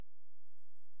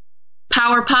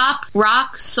Power pop,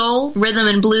 rock, soul, rhythm,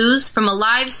 and blues from a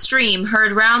live stream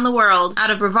heard round the world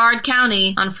out of Brevard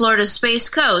County on Florida's Space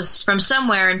Coast from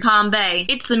somewhere in Palm Bay.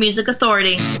 It's the Music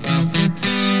Authority.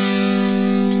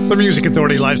 The Music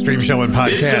Authority live stream show and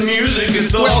podcast. It's the Music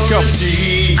Authority. Welcome.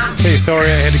 Hey,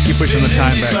 sorry I had to keep pushing the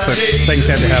time back, but things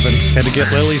had to happen. Had to get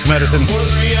Lily's medicine.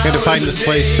 Had to find this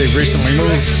place. They've recently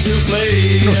moved.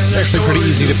 It was actually pretty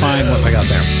easy to find once I got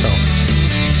there. So,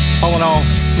 all in all,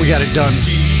 we got it done.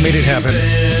 Made it happen.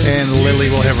 And Lily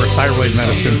will have her thyroid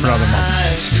medicine for another month.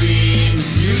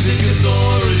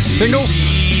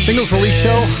 Singles release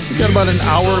show. We got about an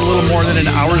hour, a little more than an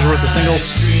hour's worth of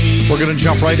singles. We're going to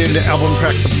jump right into album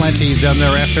tracks aplenty then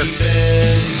thereafter.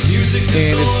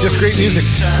 And it's just great music.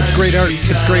 It's great art.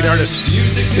 It's great artists.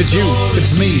 It's you.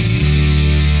 It's me.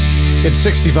 It's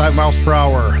 65 miles per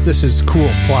hour. This is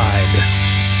Cool Slide.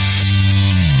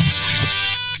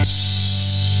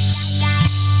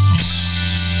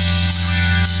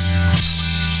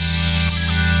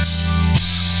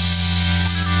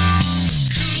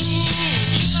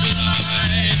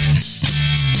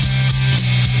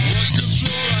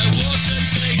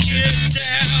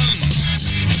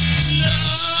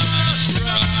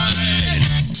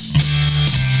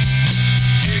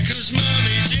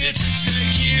 Mommy did to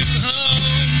take you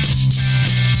home.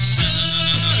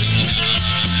 Sunlight.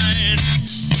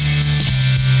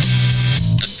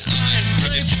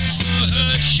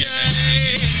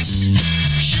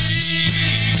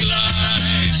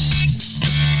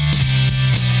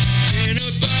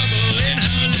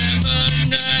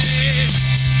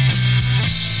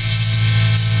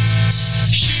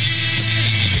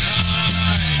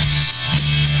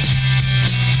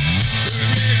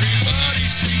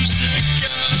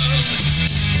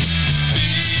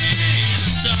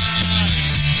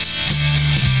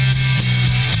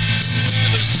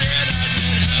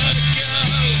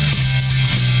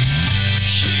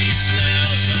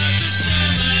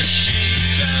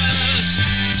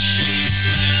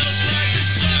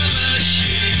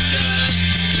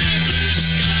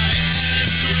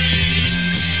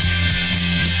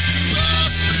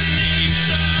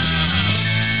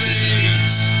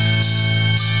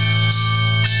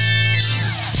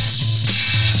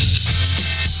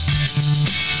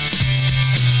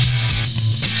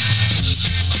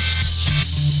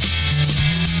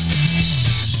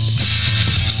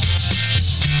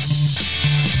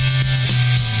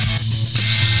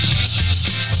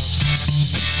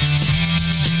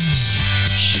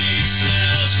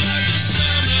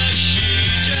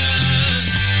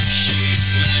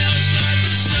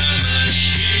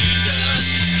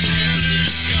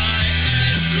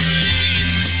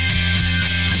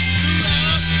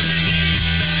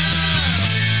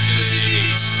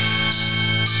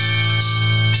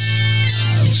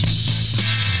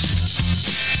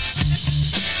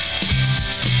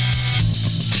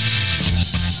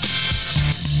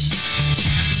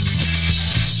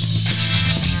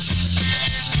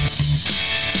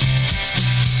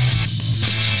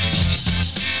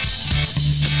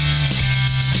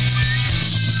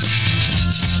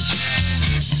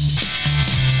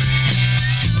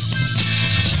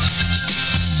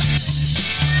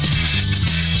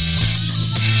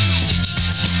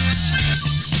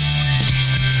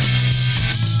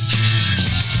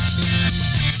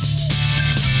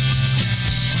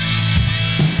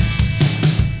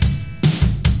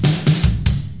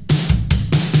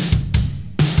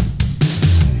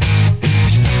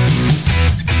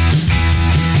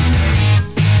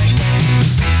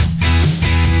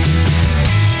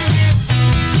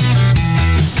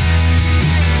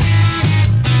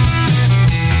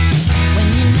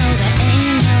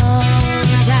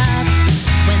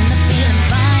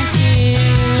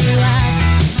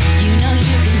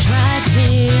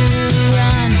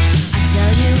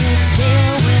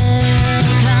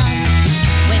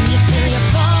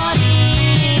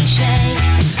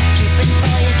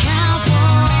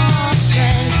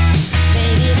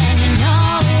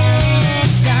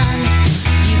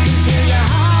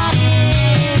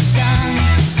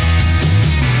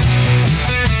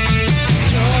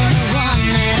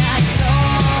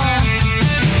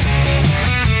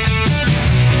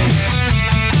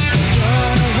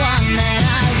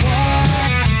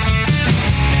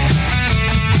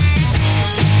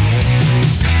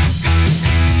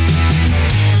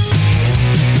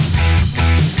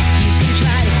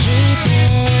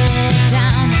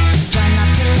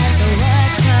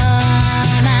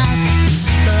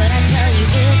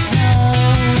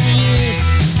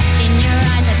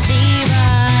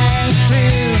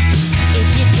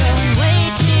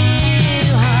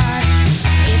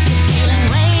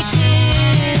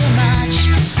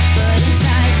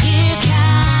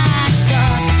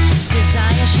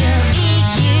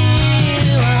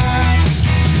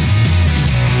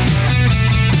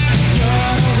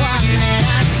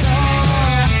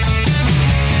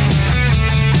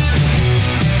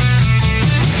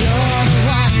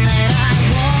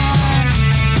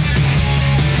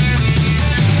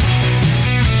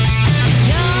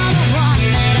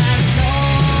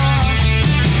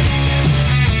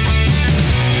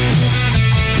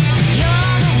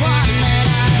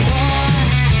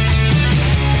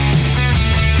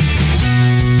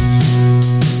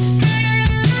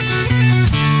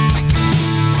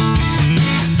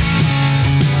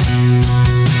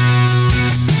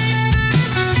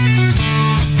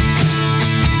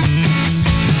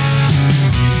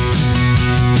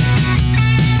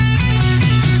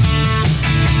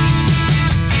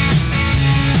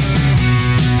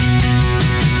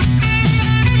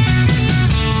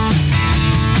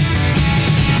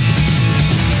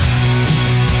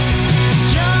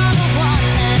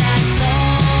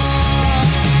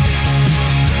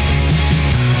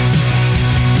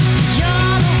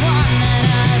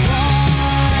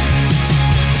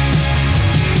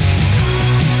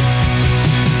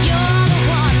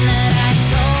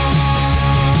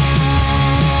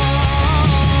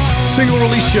 Single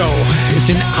release show. It's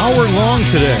an hour long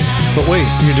today. But wait,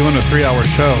 you're doing a 3-hour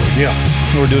show. Yeah.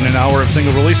 We're doing an hour of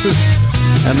single releases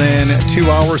and then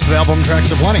 2 hours of album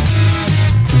tracks aplenty.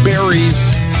 Berries.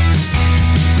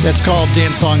 That's called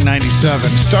Dance Song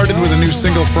 97. Started with a new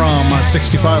single from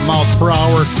 65 miles per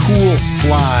hour, Cool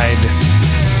Slide.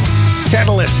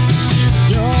 Catalysts.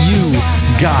 You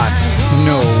Got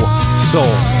No Soul.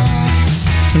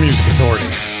 The Music Authority.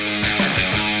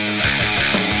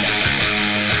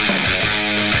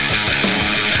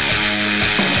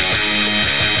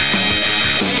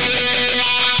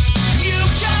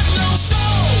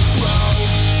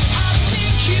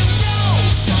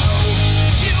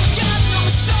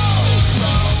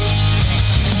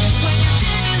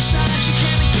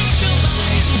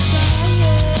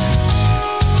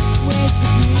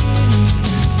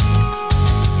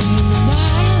 In the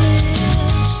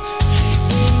nihilist,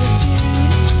 in the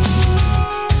duty.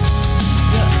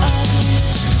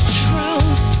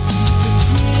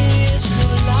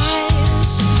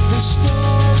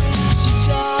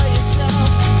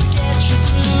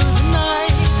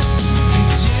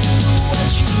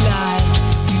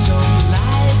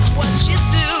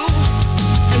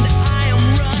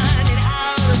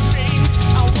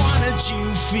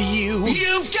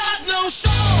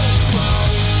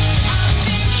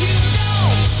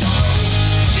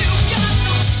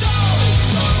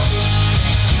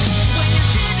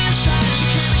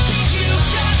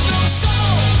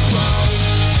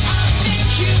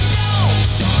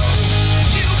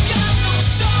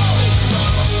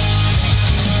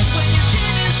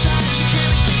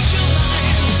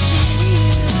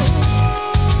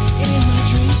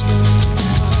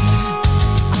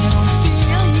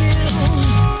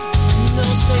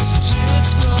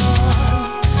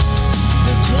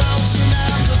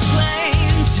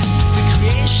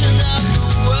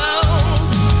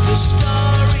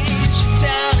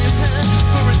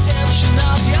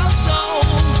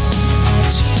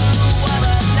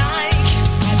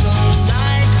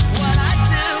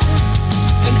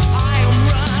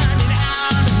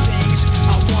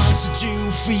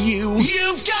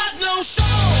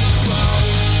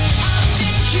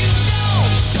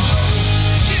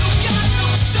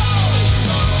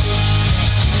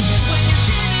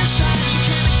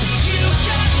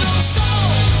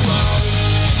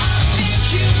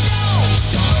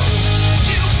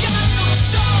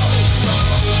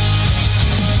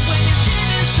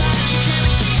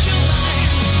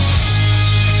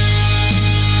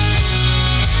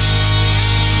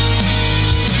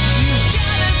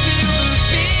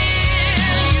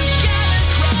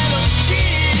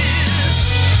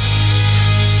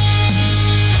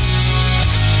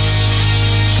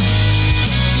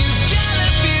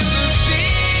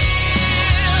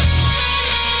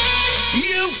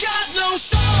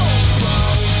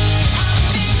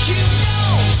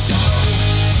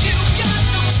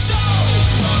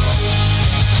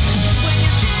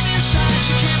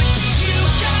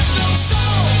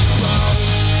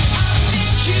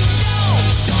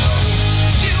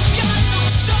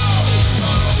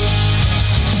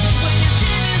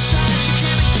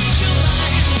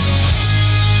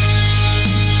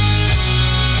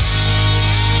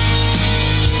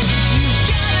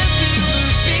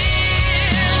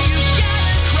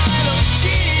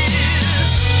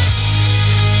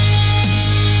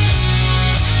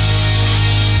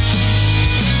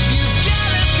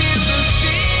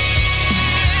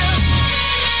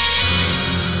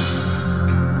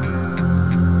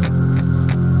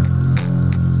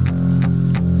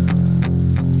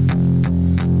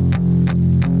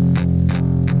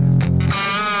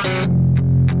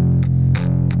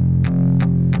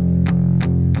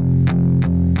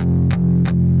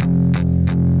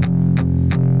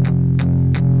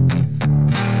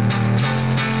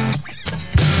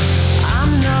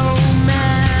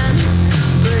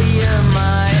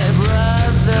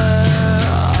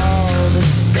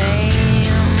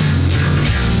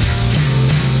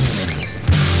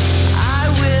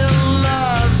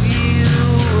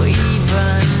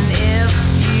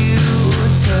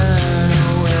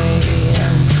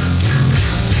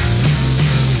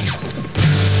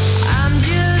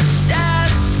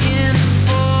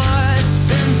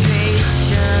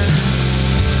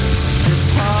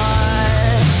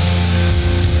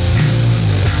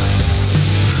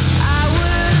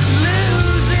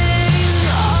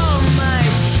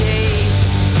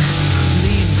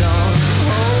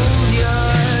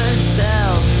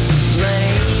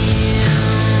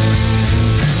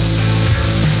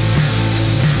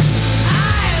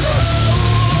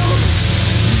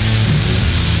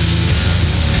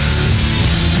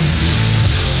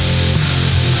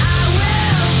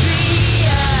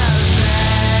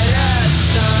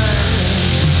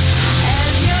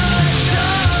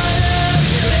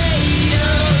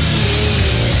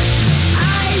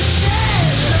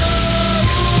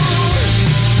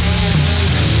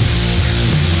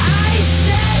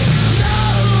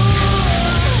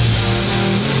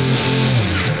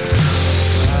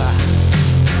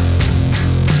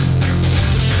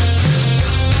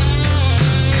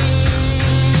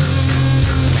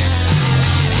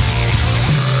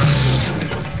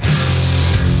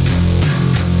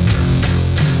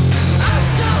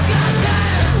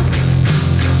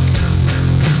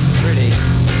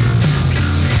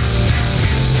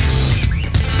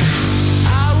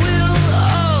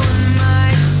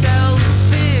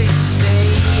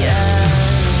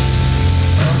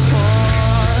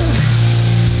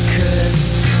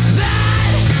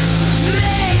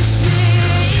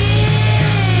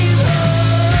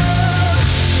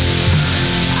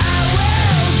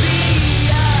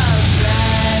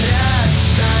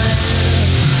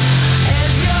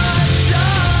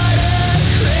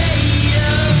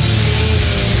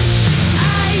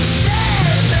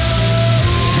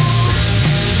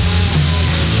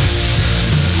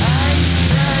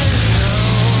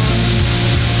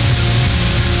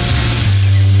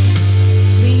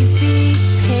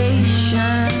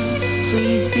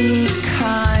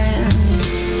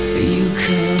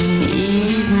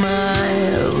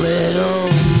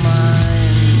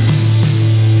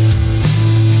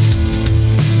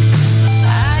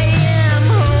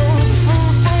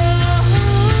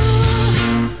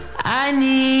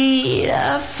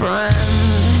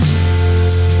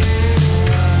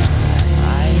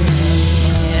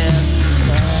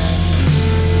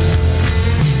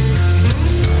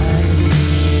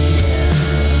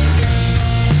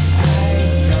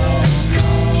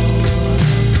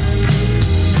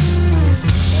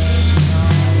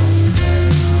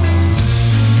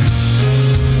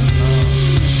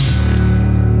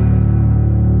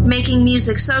 Making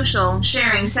music social,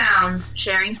 sharing sounds,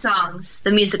 sharing songs.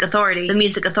 The Music Authority. The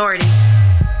Music Authority.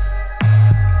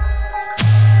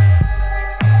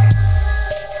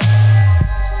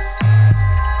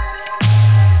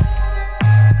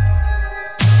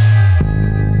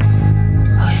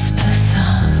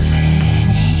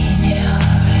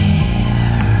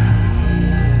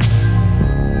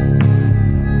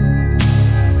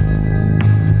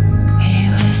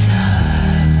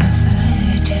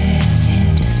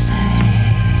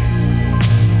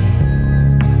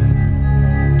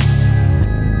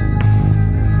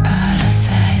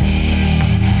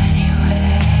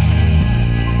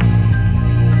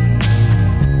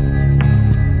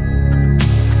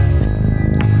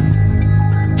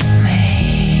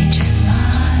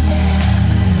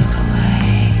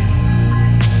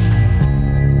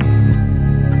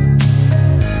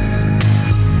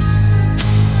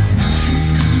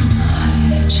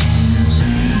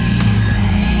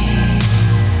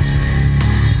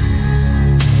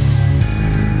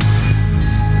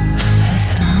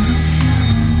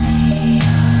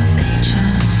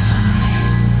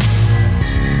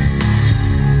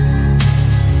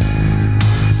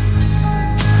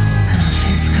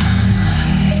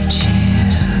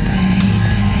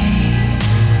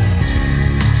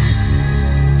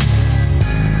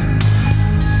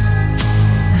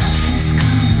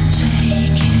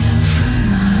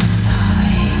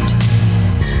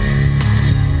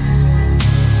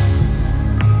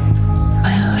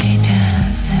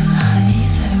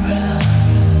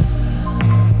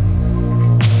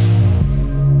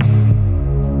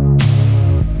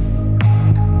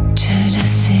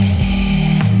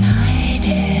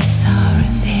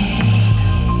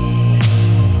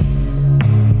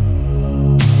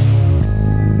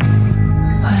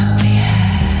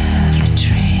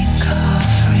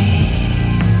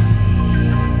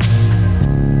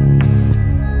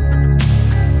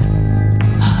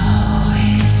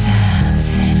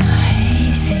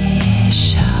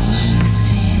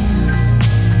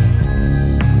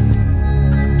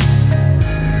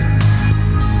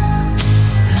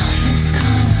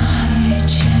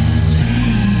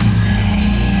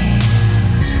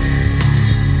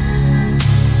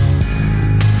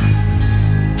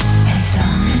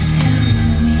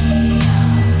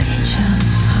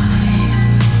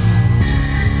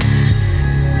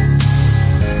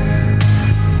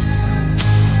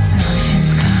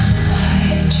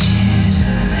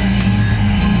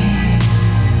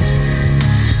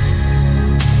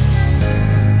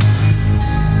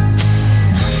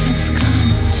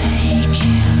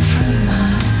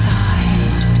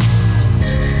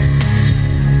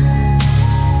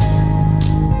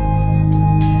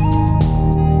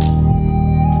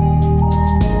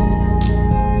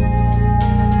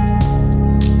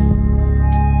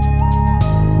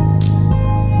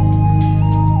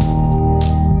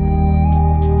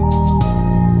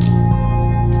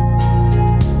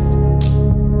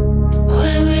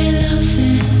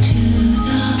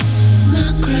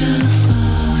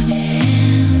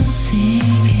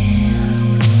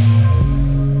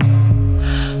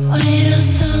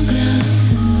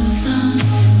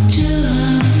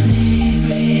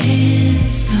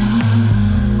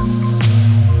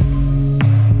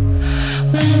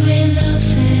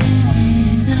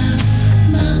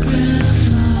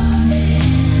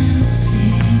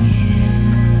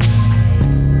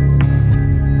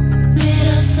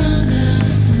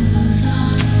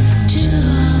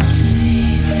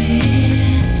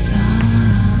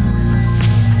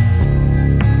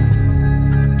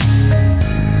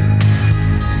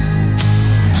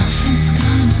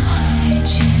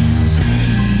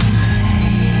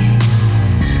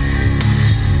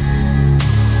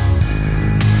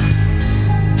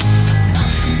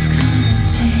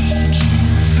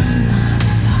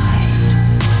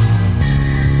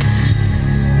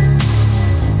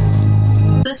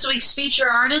 This week's feature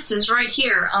artist is right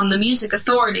here on The Music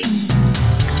Authority.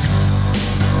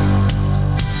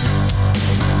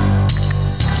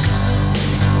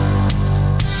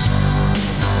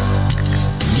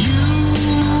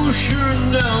 You sure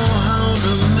know how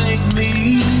to make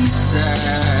me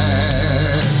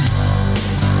sad.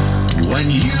 When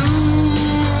you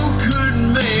could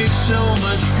make so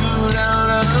much good out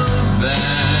of bad.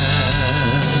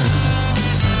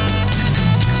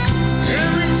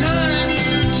 Every time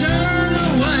you turn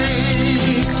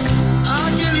away, I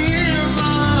can hear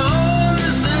my heart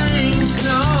saying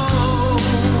so.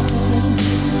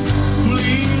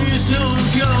 Please don't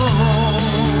go.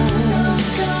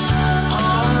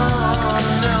 Oh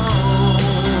no.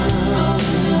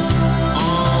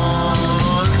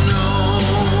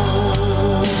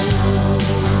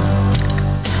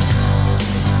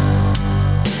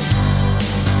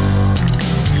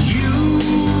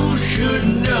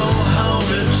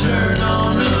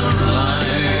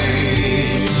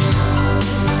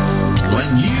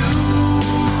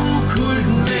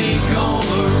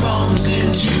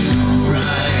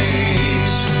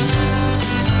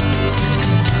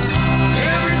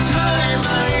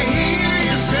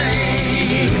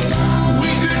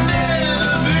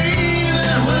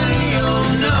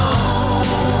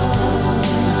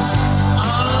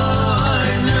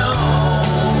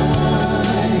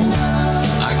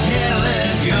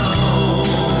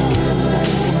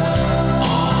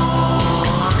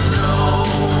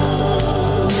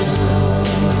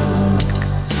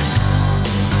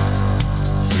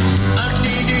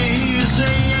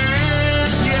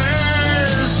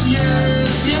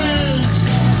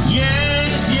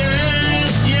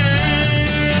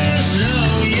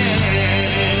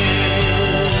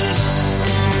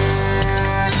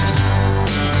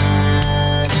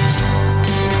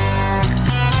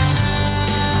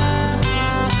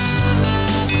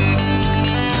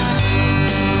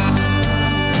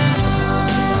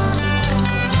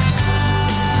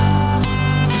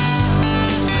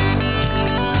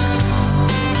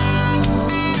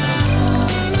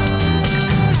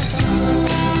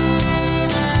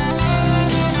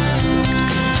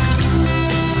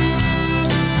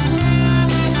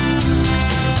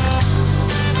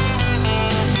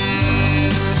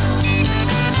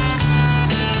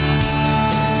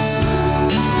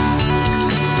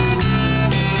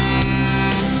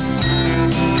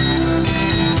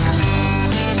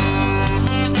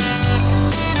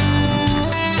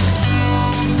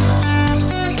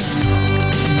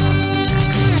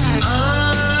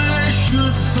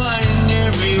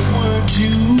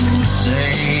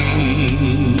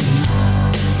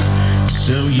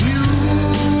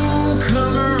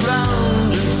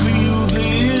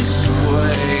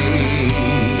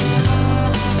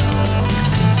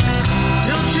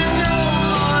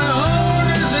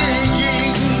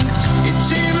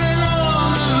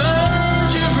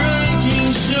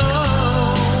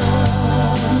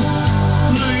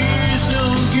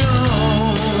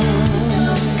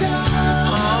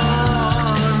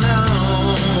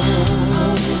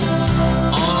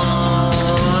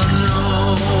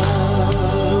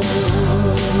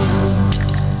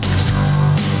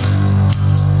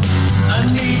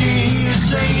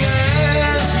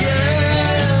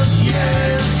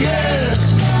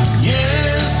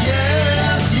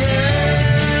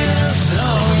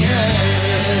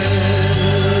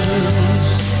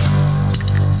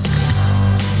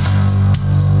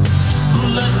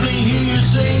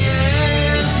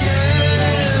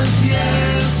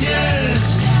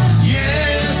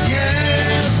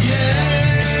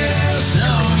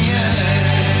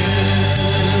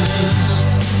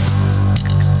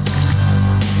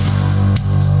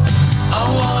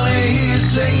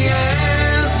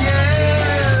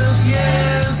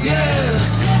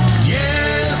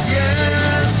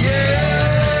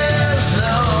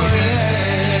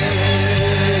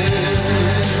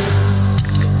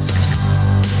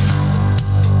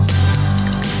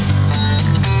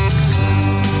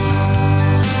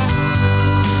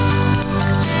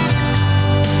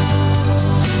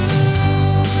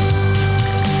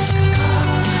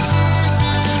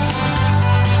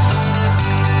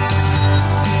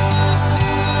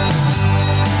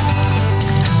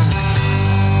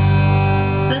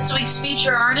 This week's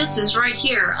feature artist is right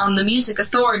here on the Music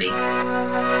Authority.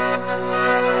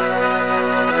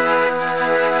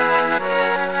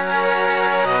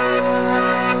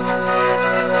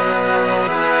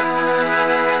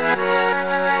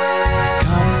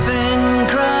 Coughing,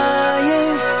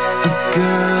 crying, a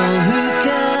girl who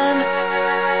can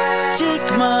take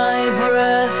my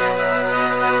breath.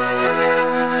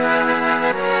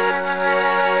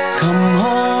 Come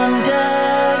home,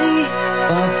 Daddy,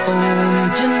 by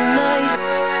phone tonight.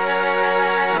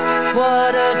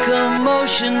 What a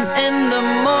commotion in the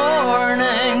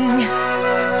morning.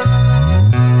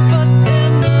 But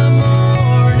in the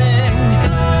morning,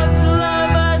 love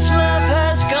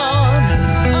has gone.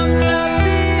 I'm not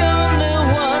the only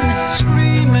one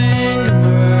screaming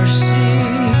mercy.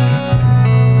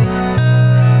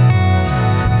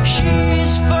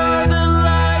 She's for the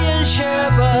lion's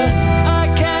share, but I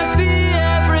can't be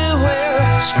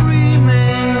everywhere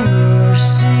screaming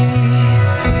mercy.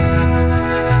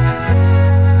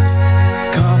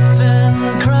 Coughing,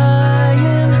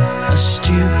 crying, a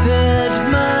stupid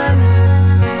man.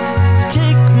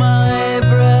 Take my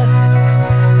breath.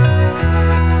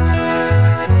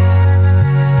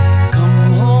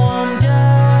 Come home,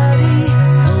 Daddy,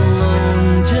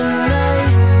 alone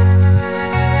tonight.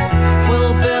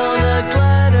 We'll build a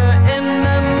glider in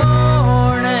the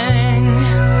morning.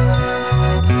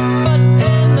 But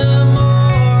in the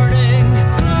morning,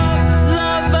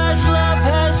 love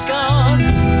has gone.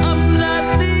 I'm not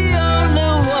the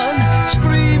only one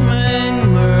screaming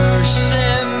mercy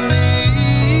me.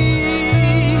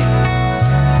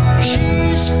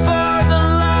 She's for the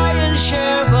lion's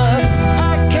share, but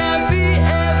I can't be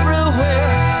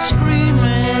everywhere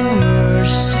screaming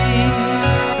mercy.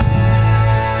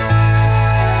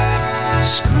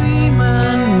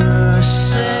 Screaming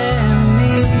mercy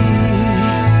me.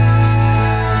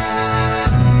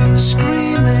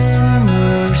 Screaming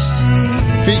mercy.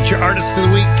 Feature Artist of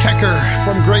the Week, Kecker,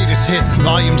 from Greatest Hits,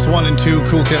 Volumes 1 and 2,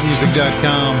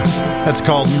 CoolCatMusic.com. That's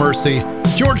called Mercy.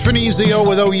 George Venezio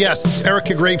with Oh Yes,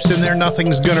 Erica Grapes in there,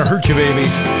 Nothing's Gonna Hurt You, Baby.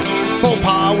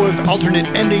 Bopa with Alternate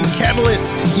Ending,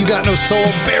 Catalyst, You Got No Soul,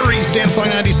 Barry's Dance Song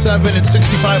 97 at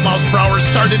 65 miles per hour,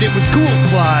 started it with Cool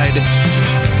Slide.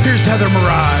 Here's Heather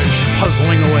Mirage,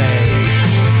 Puzzling Away.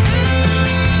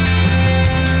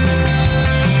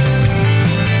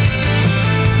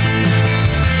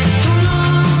 How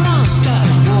long must I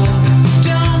walk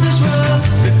down this road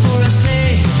before I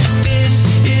say this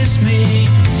is me?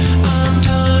 I'm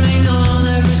turning on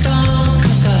every stone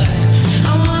 'cause I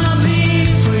wanna be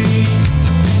free.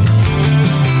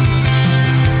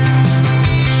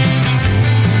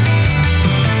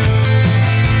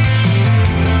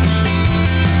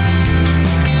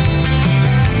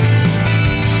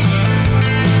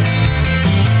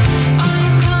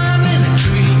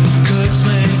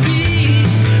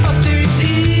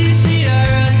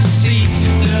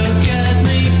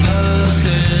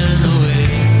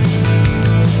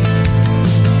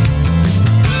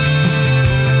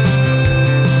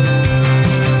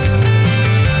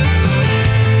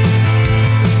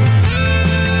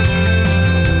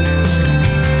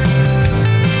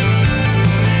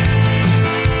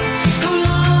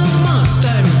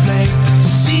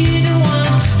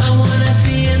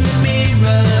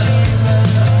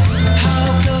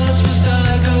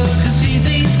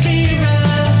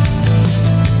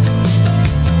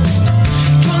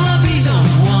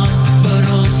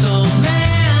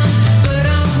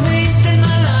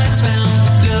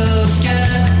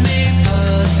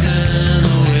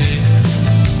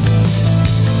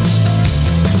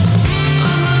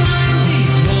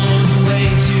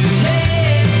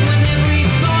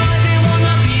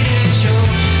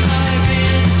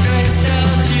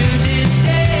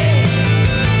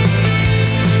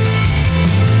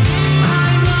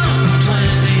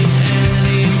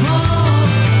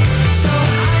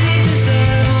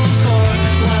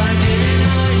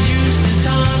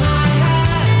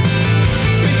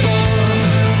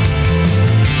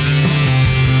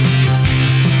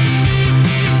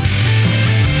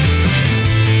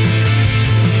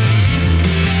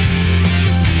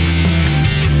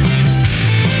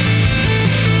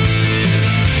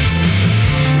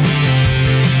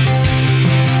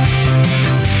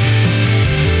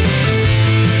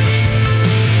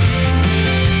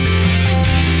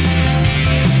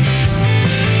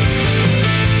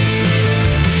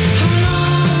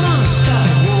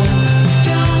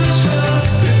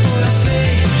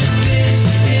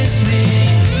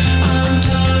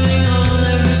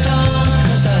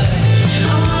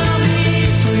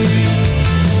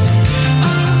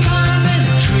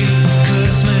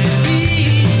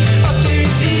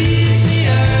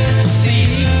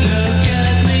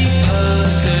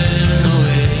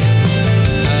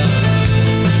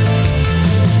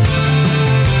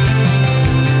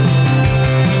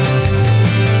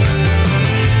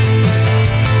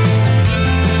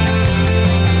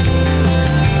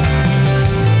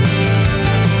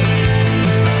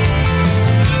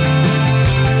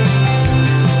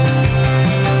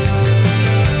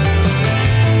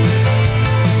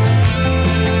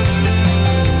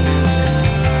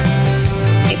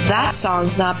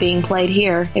 song's not being played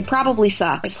here. It probably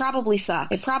sucks. It probably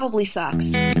sucks. It probably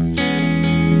sucks.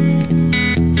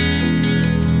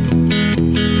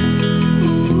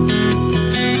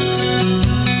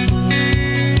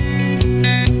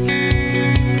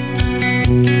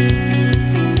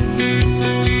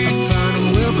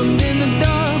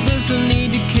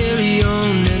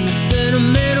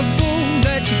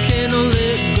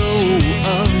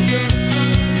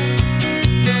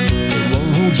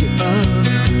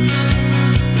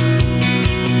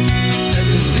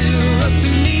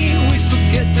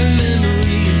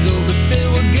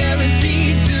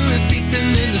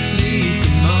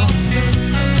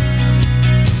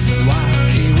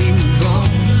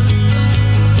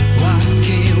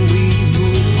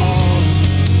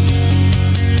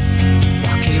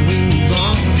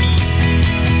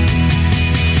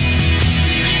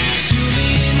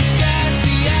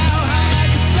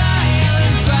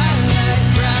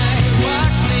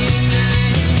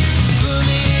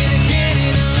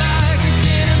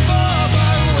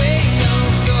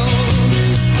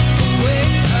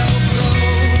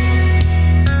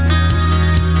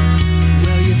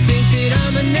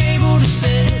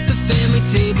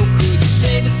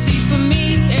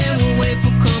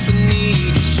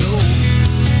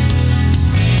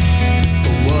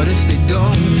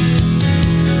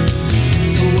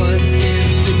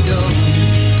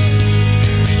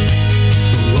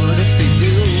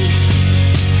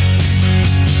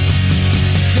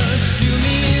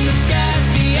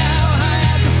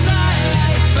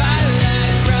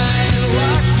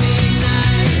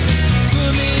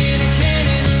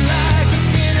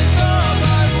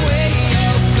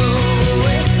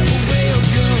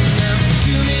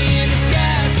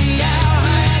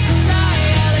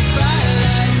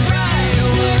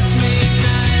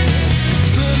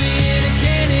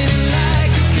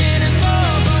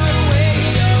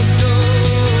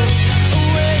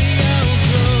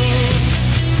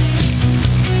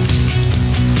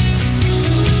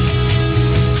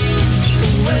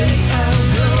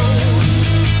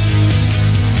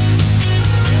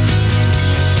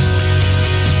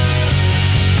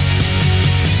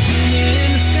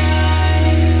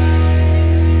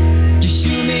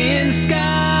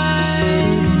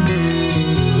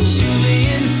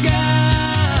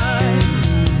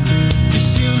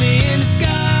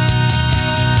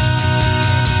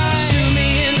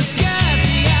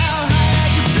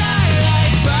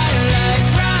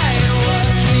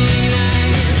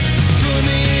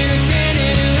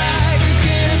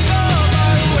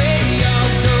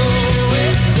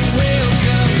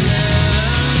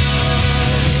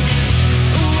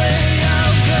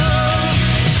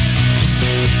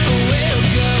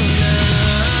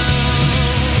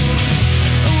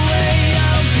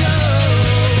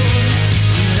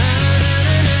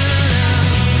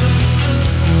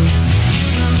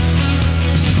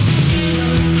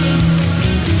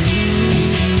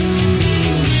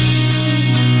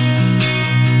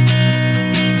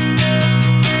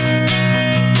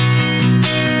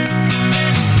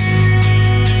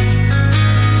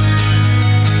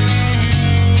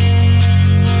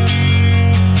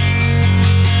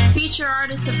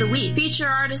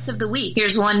 Artist of the Week.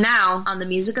 Here's one now on the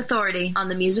Music Authority. On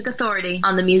the Music Authority.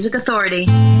 On the Music Authority.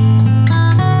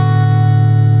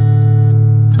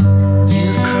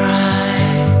 You've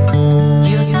cried,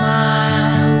 you've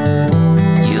smiled,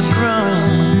 you've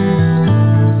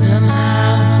grown.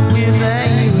 Somehow we're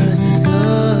valueless as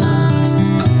ghosts.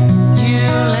 You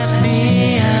left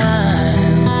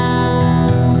behind.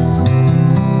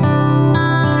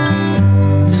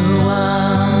 No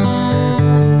one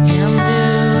can do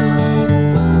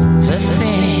the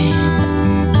things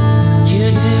you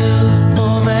do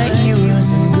over years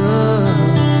and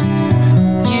ghosts.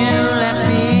 You left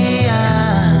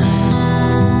behind.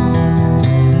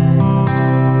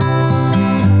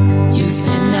 You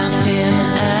said nothing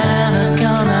ever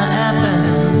gonna happen,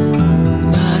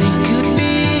 but it could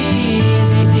be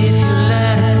easy if you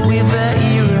let it with the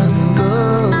heroes and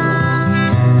ghosts.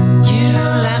 You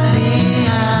left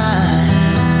behind.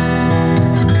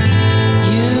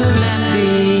 You left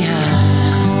behind.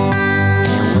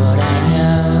 And what I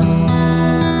know,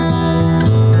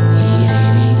 it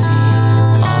ain't easy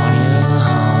on your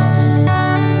home.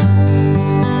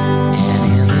 And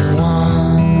if you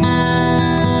want,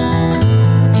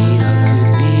 it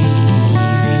could be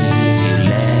easy if you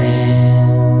let it.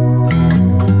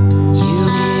 You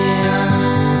hear,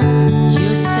 you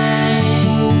say,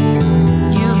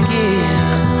 you give,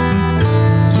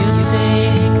 you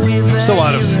take with the So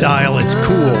out of style, it's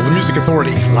cool. The Music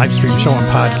Authority live stream show and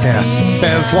podcast.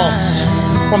 Baz Waltz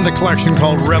from the collection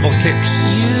called Rebel Kicks.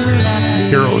 you left behind.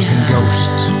 Heroes and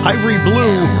Ghosts. Ivory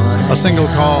Blue, a single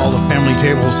called Family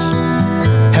Tables.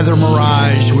 Heather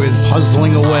Mirage with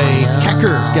Puzzling Away.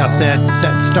 Kecker got that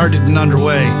set started and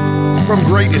underway. From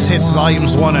Greatest Hits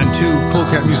Volumes 1 and 2,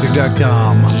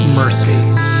 CoolCatMusic.com, Mercy.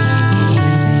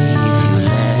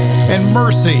 And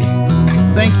Mercy,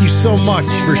 thank you so much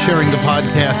for sharing the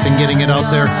podcast and getting it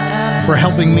out there, for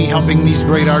helping me, helping these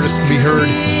great artists to be heard.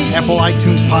 Apple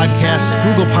iTunes Podcast,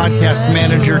 Google Podcast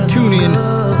Manager, TuneIn,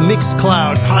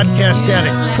 Mixcloud, Podcast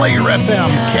Addict, Player FM,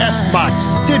 CastBox,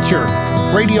 Stitcher,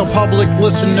 Radio Public,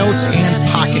 Listen Notes, and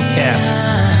Pocket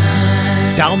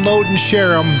Cast. Download and share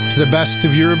them to the best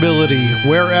of your ability,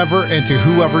 wherever and to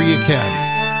whoever you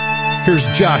can. Here's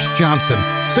Josh Johnson,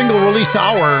 single release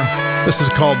hour. This is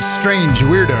called Strange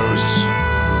Weirdos.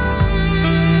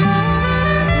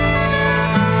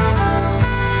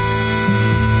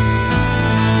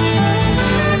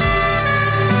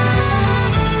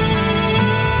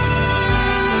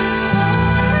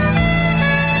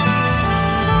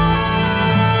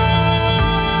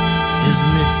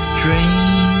 Isn't it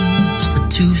strange, the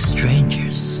two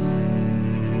strangers?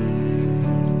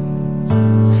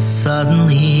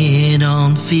 Suddenly it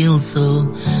don't feel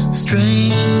so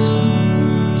strange.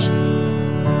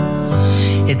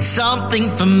 It's something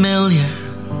familiar,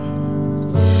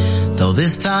 though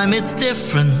this time it's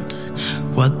different.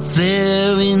 What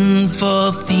they're in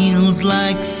for feels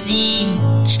like sea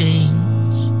change.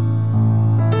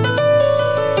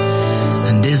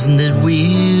 And isn't it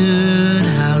weird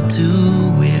how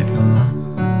two weirdos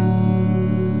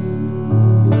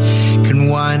can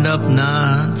wind up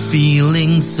not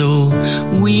feeling so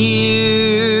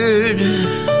weird?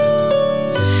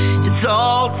 It's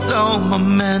all so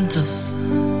momentous,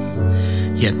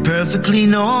 yet perfectly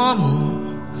normal.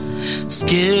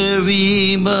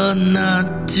 Scary but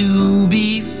not to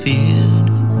be feared.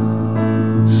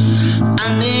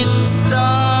 And it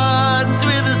starts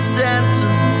with a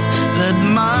sentence that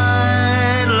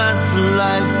might last a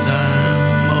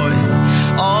lifetime, or it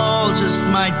all just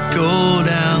might go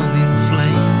down in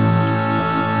flames.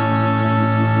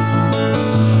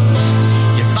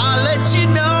 If I let you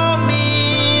know me,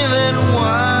 then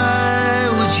why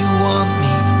would you want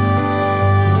me?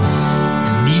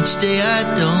 And each day I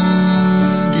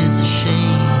don't is a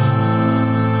shame.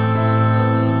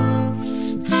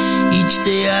 Each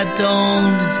day I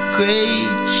don't is a great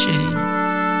shame.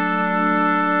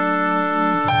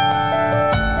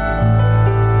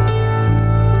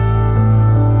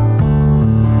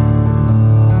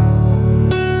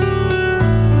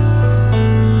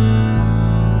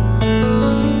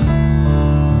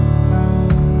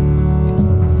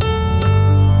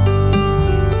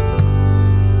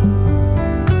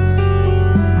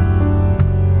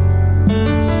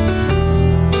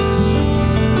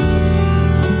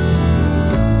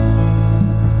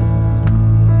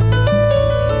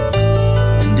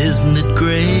 Isn't it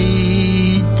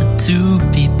great that two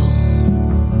people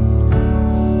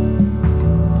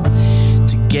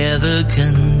together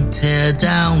can tear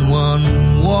down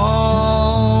one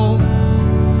wall?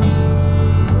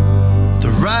 The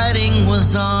writing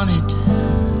was on it.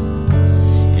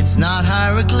 It's not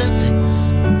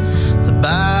hieroglyphics. The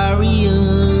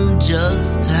barrier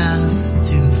just has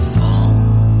to fall.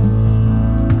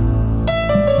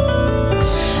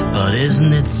 But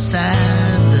isn't it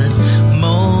sad that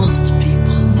most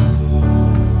people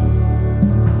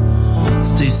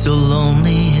stay so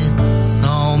lonely, it's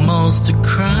almost a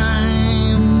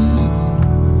crime.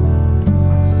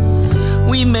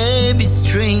 We may be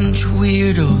strange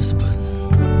weirdos, but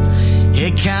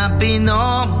it can't be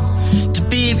normal to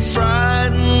be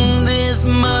frightened this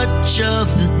much of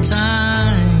the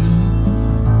time.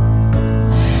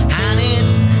 And it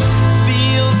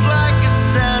feels like a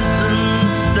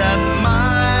sentence that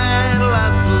might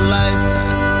last a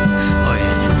lifetime, or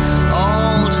it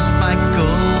all just might go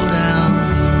down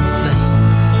in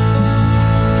flames.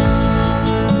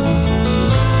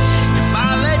 If I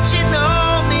let you know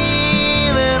me,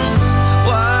 then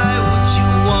why would you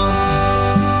want me?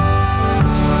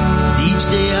 Each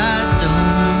day I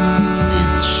don't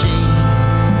is a shame.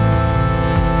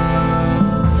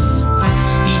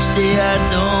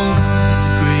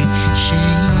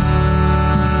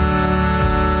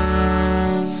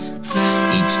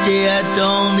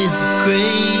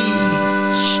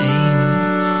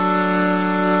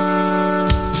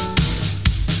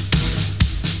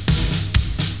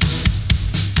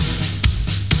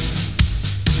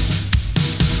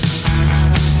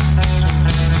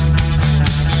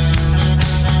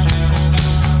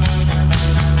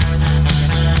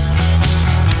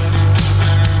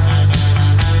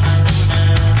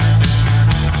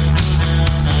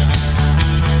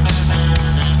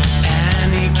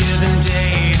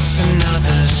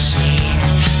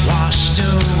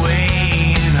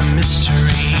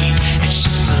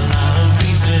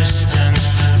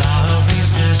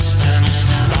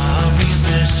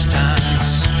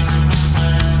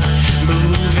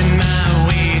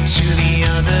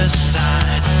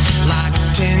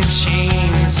 in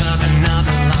chains of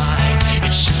another lie.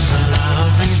 It's just the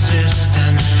love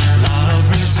resistance, love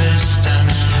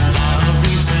resistance, love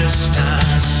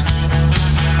resistance.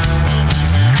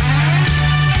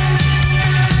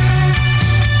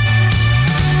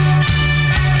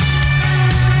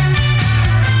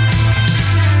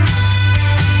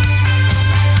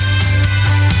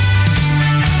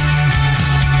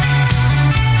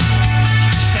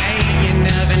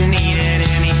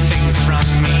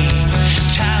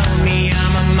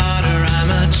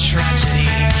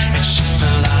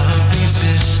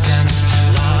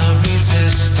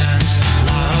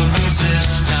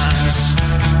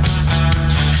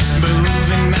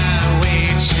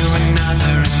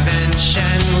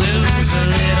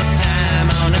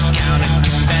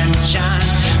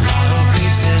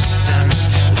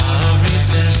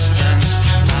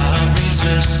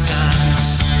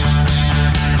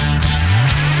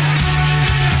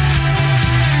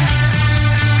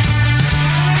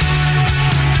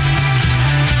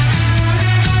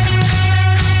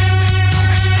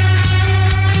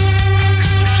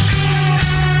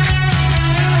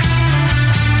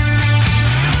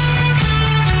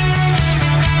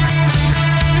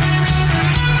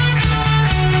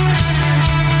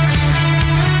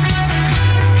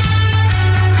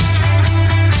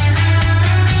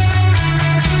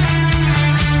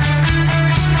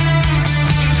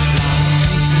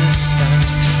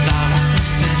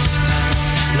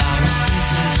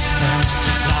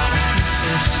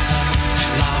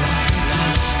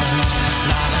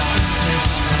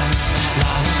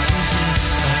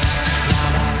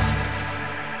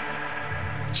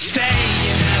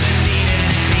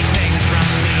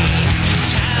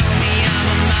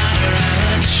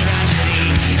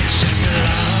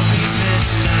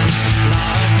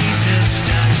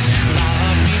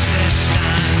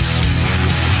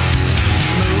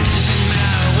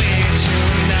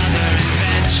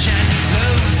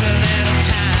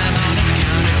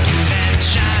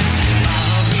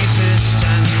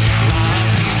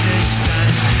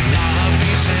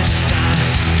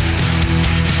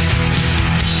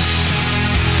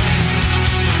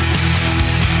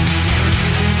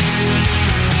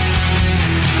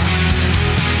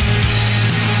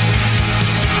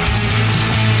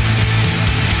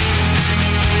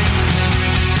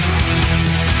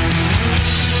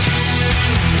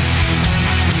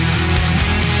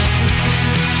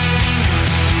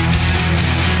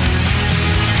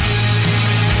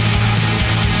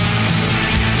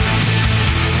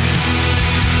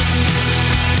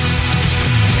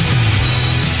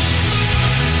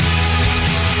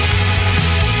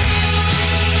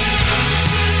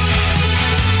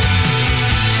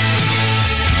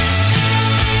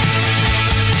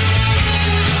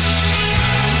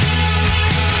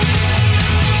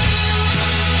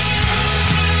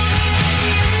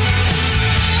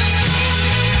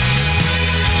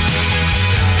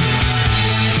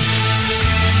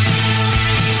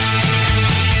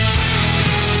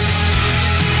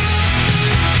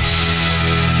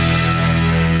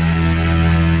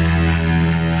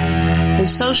 The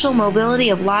social mobility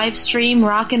of live stream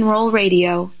rock and roll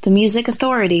radio, the Music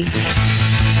Authority.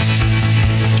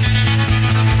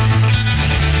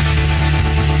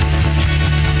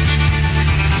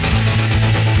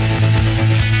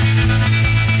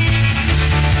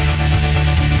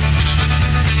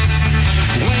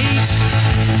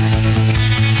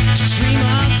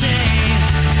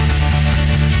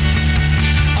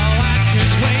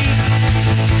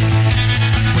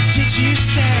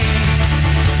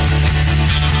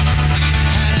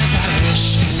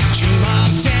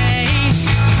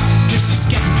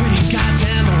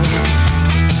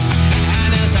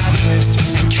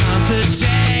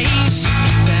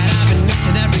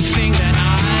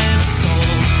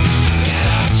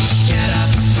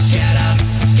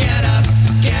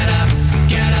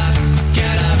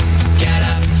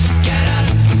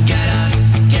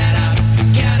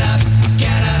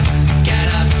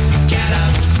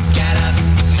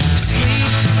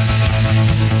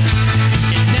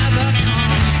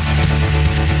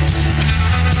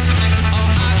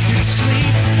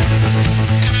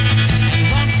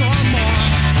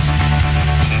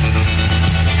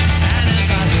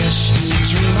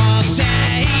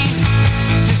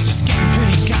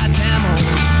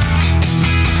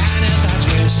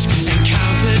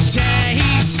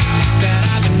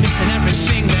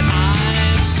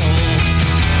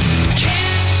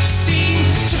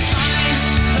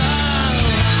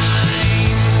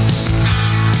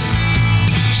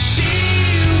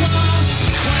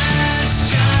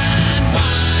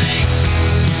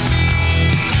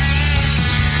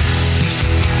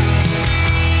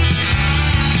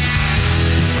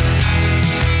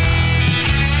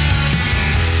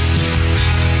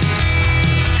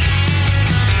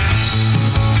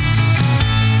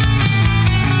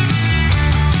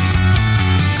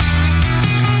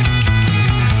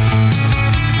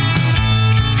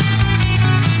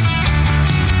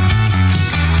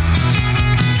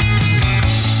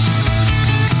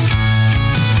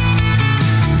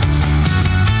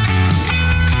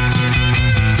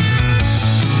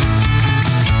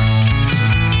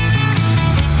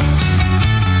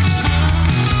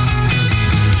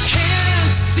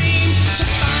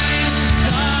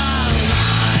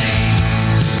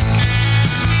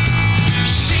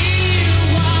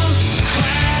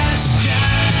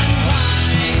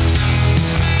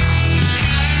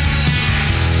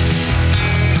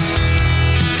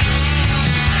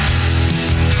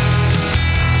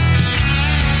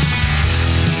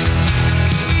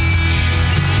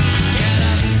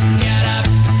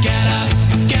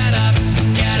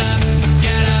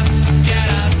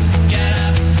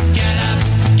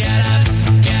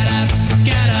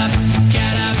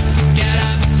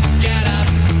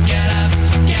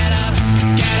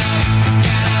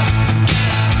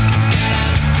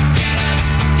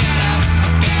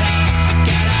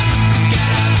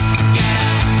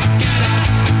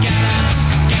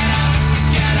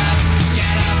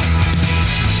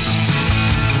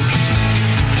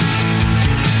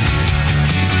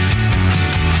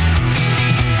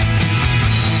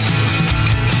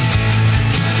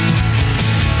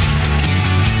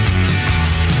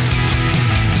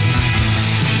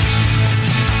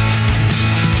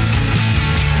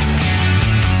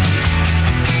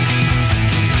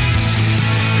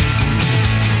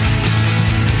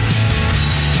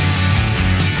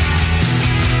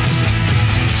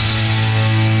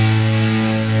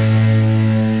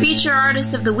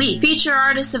 Artist of the Week. Feature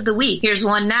Artist of the Week. Here's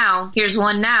one now. Here's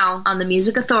one now on the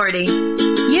Music Authority.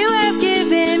 You have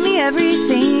given me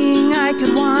everything I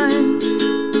could want.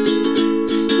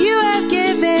 You have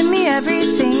given me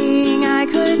everything I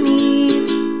could need.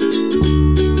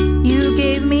 You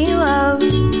gave me love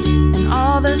and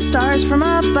all the stars from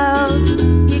above.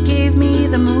 You gave me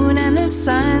the moon and the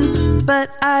sun,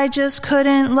 but I just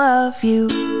couldn't love you.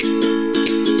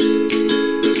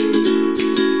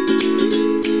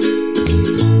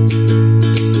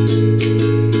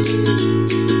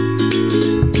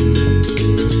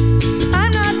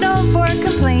 I'm not known for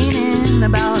complaining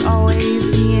about always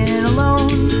being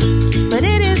alone, but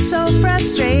it is so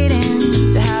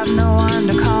frustrating to have no one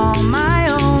to call my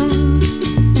own.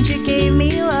 And you gave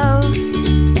me love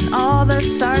and all the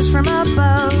stars from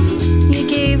above. You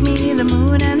gave me the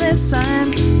moon and the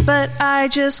sun, but I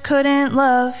just couldn't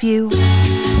love you.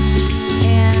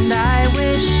 And I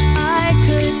wish I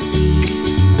could see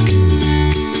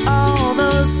all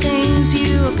those things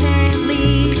you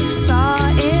apparently saw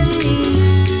in me.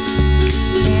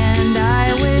 And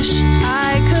I wish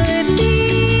I could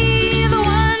be the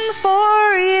one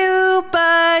for you,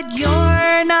 but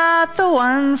you're not the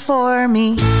one for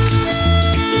me.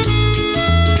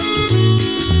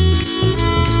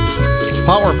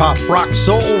 Power pop, rock,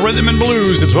 soul, rhythm, and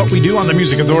blues. It's what we do on the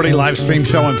Music Authority live stream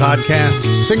show and podcast.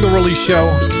 Single release show.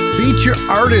 Feature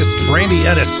artist, Brandy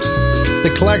Edis. The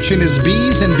collection is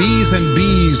Bees and Bees and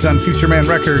Bees on Future Man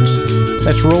Records.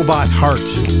 That's Robot Heart.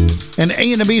 An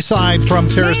A and a B side from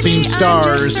Kerosene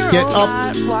Stars, Get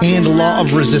Up and Law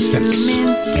of Resistance.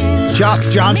 Josh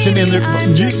Johnston in there.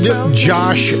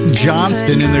 Josh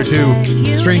Johnston in there too.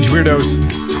 Strange Weirdos.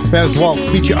 Baz Waltz,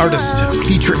 feature artist,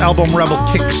 feature album Rebel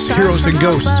Kicks, Heroes and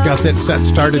Ghosts, got that set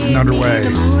started and underway.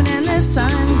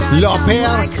 La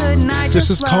Paire, this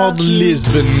is called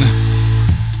Lisbon.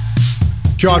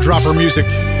 Jaw Dropper music.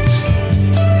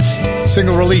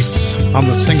 Single release on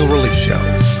the Single Release Show.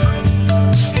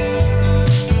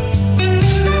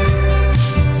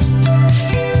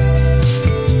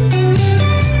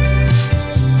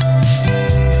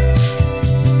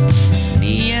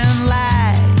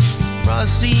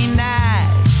 Frosty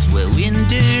nights where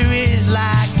winter is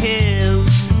like hell.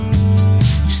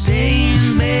 Stay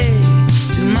in bed,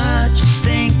 too much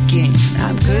thinking.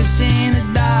 I'm cursing the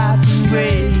dark and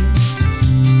gray.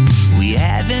 We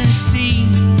haven't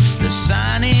seen the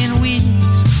sun in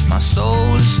weeks. My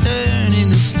soul is turning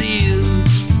to steel.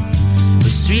 The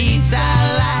streets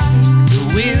are like the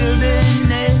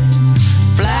wilderness,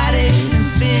 flooded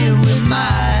and filled with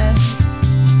mud.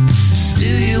 Do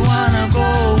you wanna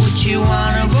go? Would you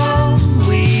wanna go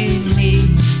with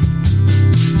me?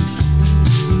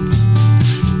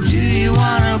 Do you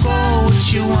wanna go?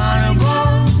 Would you wanna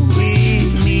go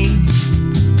with me?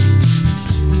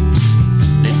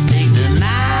 Let's take the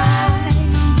night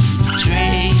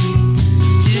train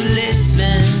to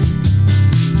Lisbon.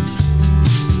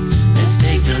 Let's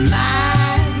take the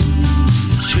night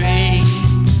train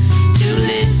to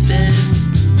Lisbon.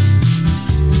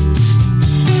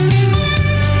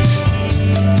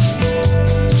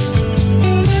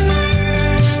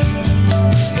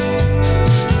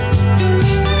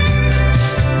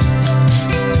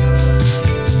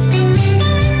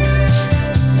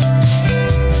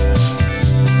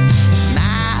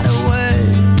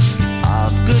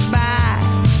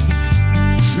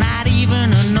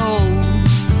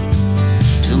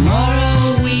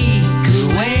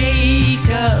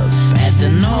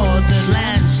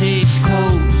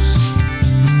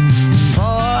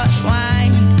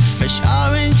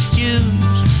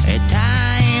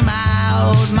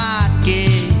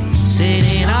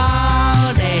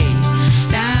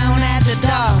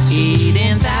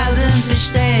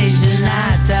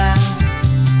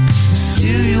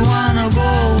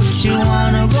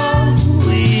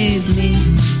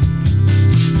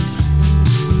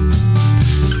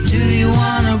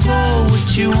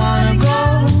 You wanna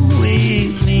go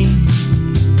with me?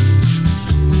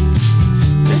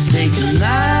 Let's take the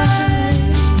night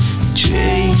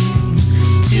train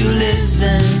to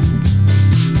Lisbon.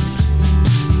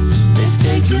 Let's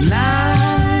take the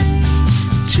night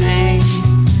train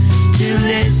to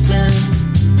Lisbon.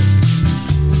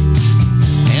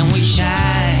 And we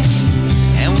shine,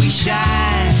 and we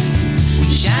shine,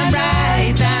 we shine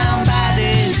bright down by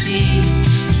the sea.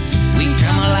 We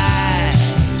come alive,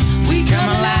 we come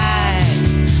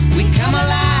alive, we come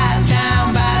alive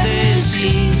down by the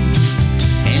sea.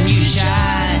 And you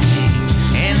shine,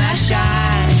 and I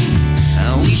shine,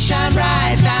 and we shine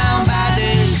bright down by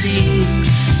the sea.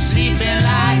 Sleeping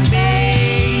like babies.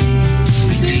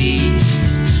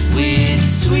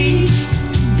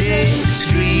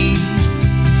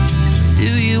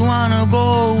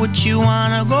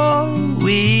 wanna go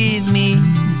with me?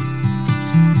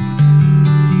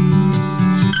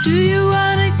 Do you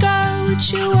wanna go?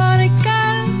 Would you wanna go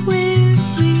with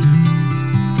me?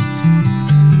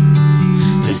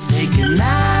 Let's take a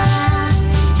night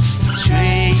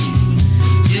train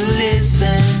to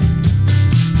Lisbon.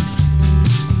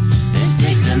 Let's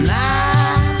take the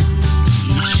night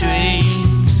train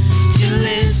to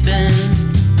Lisbon.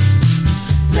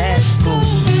 Let's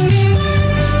go.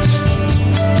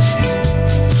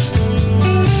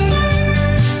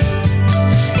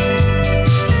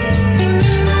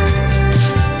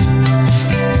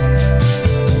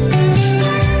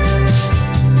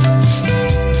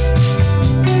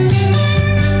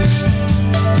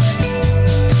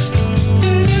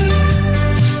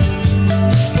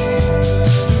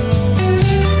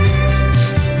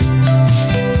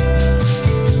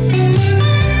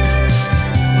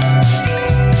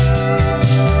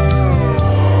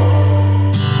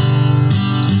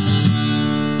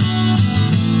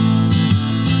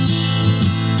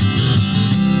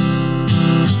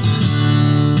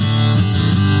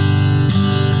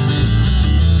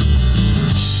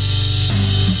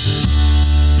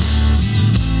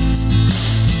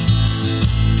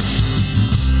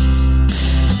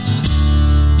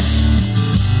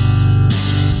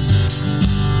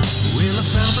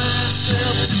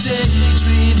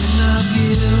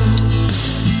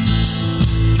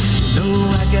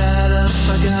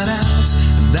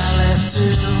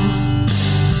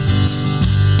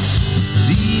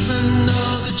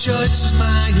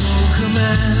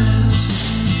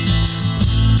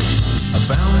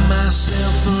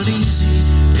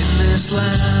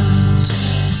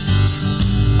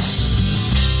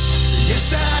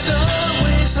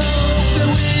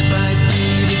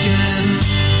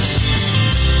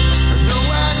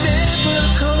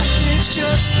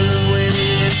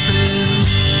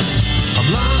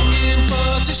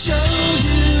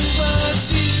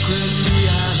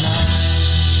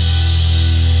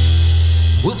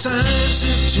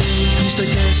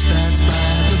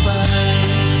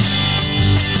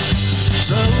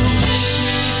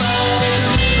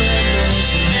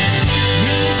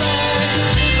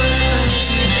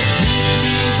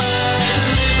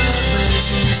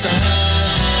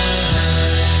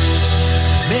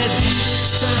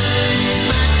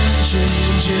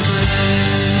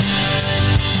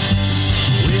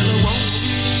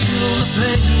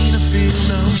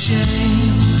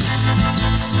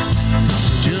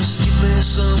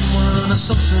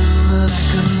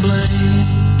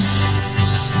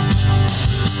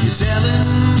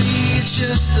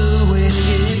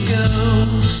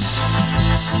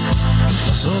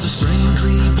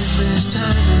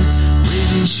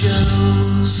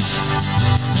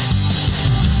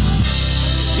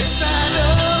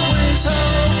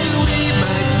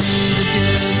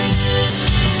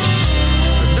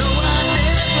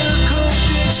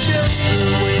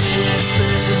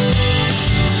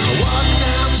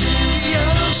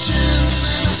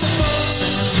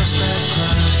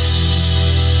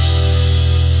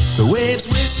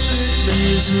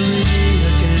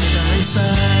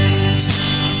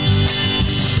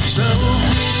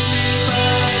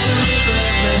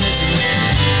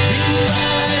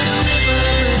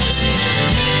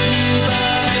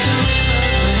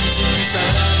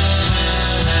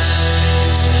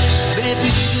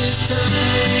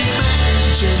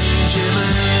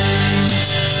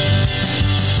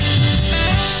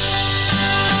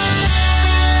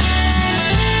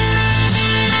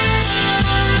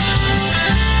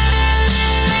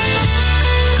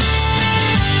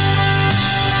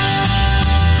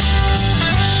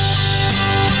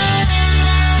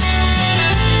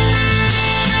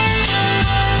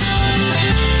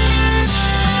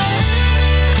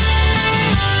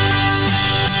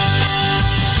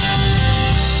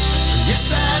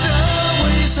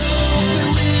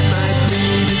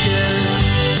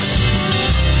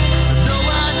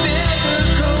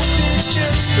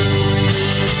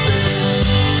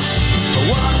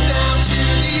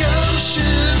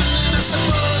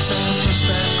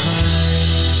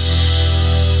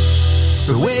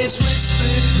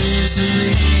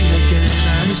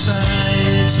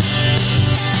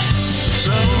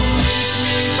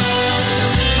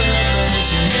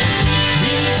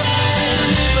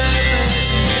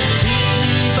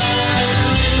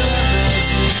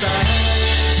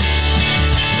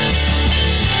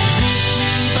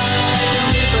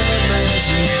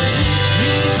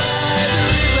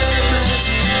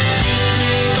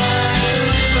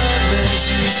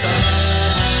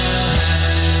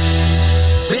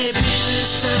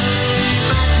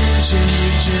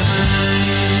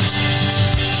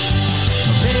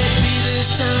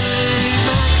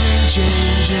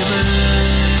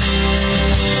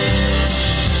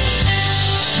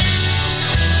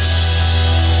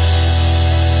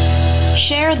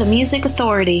 Share the Music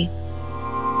Authority.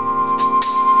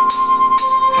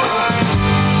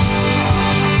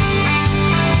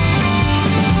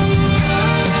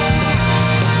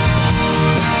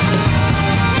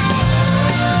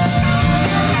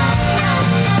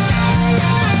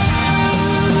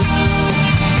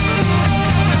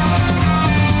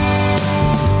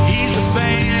 He's a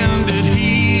bandit,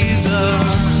 he's a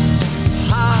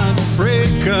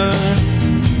heartbreaker.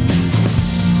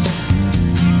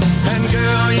 And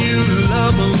girl, you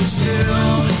love him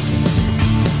still.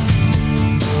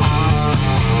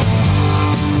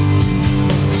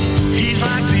 He's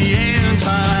like the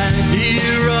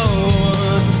anti-hero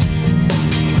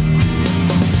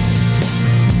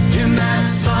in that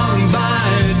song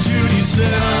by Judy Sell.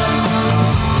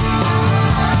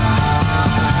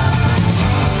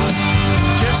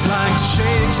 Just like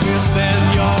Shakespeare said,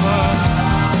 your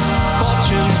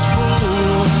fortune's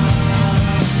full.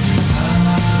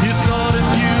 You thought if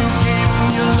you gave him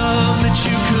your love that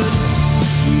you could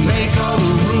make all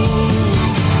the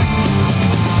rules.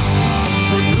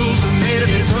 But rules are made to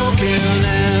be broken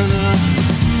and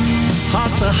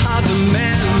hearts are hard to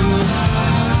mend.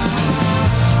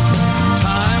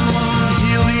 Time won't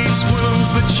heal these wounds,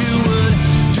 but you would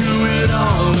do it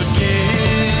all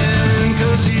again.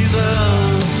 'Cause he's a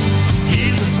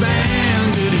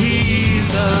bandit,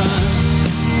 he's a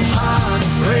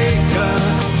heartbreaker.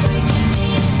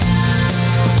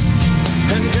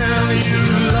 And girl, you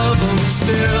love him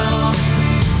still.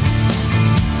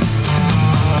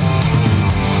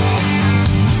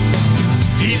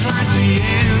 He's like the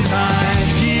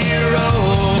anti-hero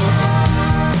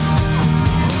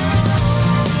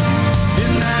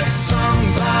in that song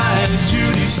by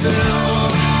Judy Sell.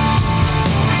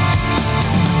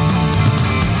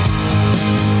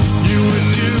 You were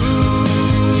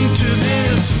doomed to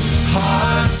this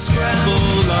hard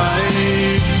scramble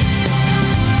life.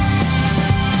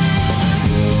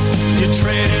 You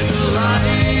traded the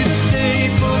light of day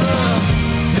for the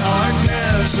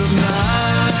darkness of night.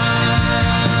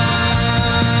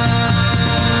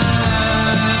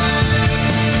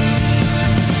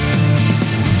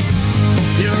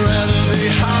 You'd rather be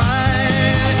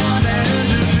high than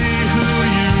to be who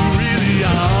you really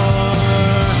are.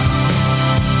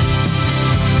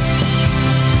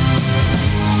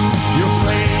 Your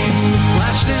flame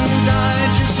flashed and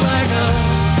died just like a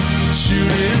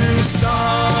shooting star.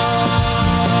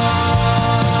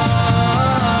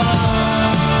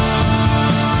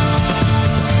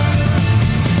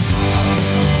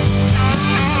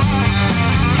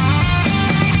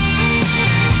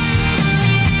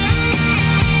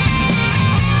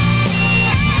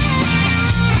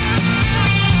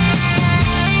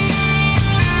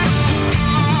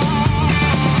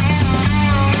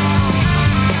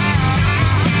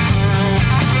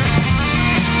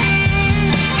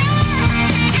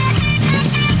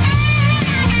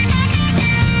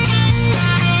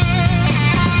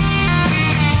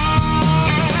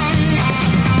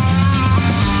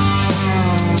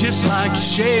 Just like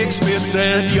Shakespeare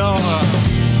said, your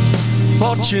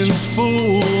fortune's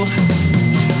full.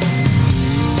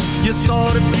 You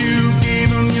thought if you gave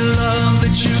him your love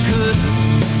that you could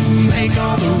make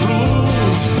all the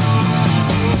rules.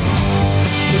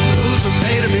 The rules are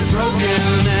made to be broken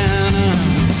and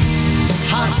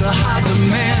hearts are hard to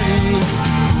mend.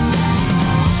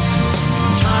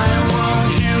 Time won't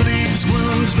heal these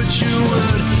wounds, but you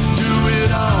would do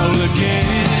it all again.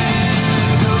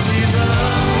 'Cause he's a